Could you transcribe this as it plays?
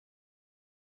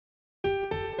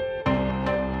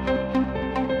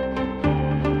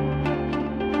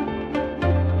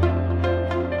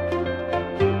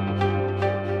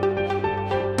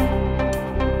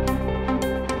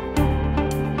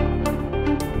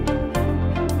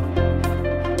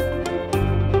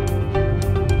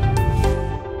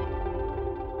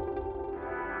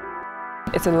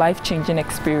It's a life-changing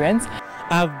experience.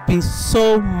 I've been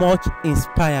so much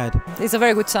inspired. It's a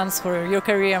very good chance for your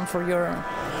career and for your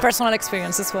personal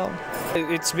experience as well.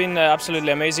 It's been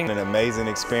absolutely amazing. An amazing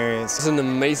experience. It's an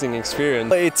amazing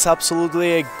experience. It's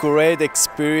absolutely a great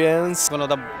experience. One of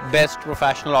the best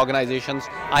professional organizations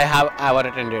I have ever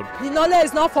attended. The knowledge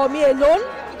is not for me alone,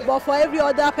 but for every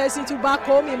other person to back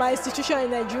home in my institution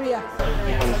in Nigeria.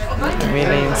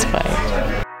 Really inspired.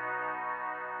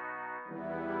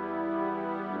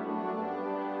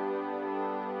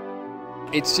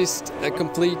 It's just a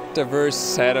complete diverse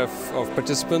set of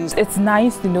participants. It's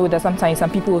nice to know that sometimes some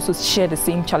people also share the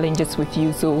same challenges with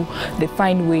you, so they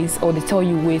find ways or they tell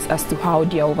you ways as to how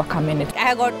they are overcoming it.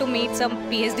 I got to meet some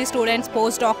PhD students,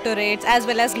 postdoctorates as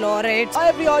well as laureates.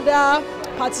 Every other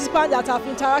participant that I've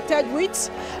interacted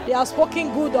with, they have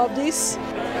spoken good of this.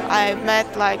 I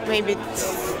met like maybe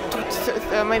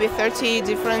 30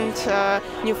 different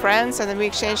new friends, and then we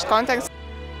exchanged contacts.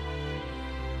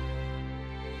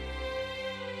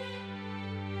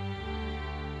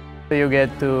 You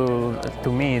get to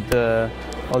meet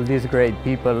all these great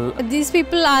people. These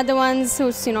people are the ones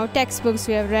whose textbooks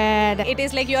we have read. It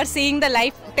is like you are seeing the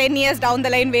life 10 years down the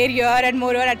line where you are, and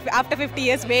moreover after 50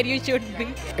 years where you should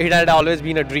be. It had always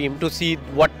been a dream to see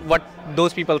what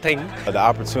those people think. The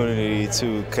opportunity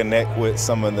to connect with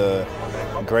some of the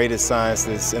greatest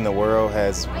scientists in the world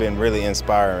has been really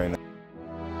inspiring.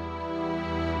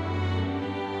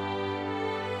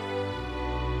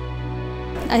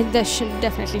 I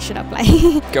definitely should apply.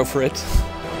 Go for it.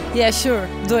 Yeah, sure,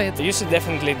 do it. You should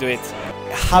definitely do it.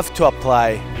 Have to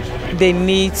apply. They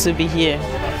need to be here.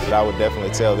 I would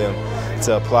definitely tell them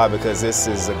to apply because this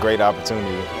is a great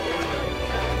opportunity.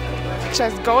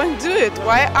 Just go and do it.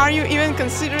 Why are you even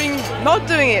considering not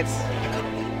doing it?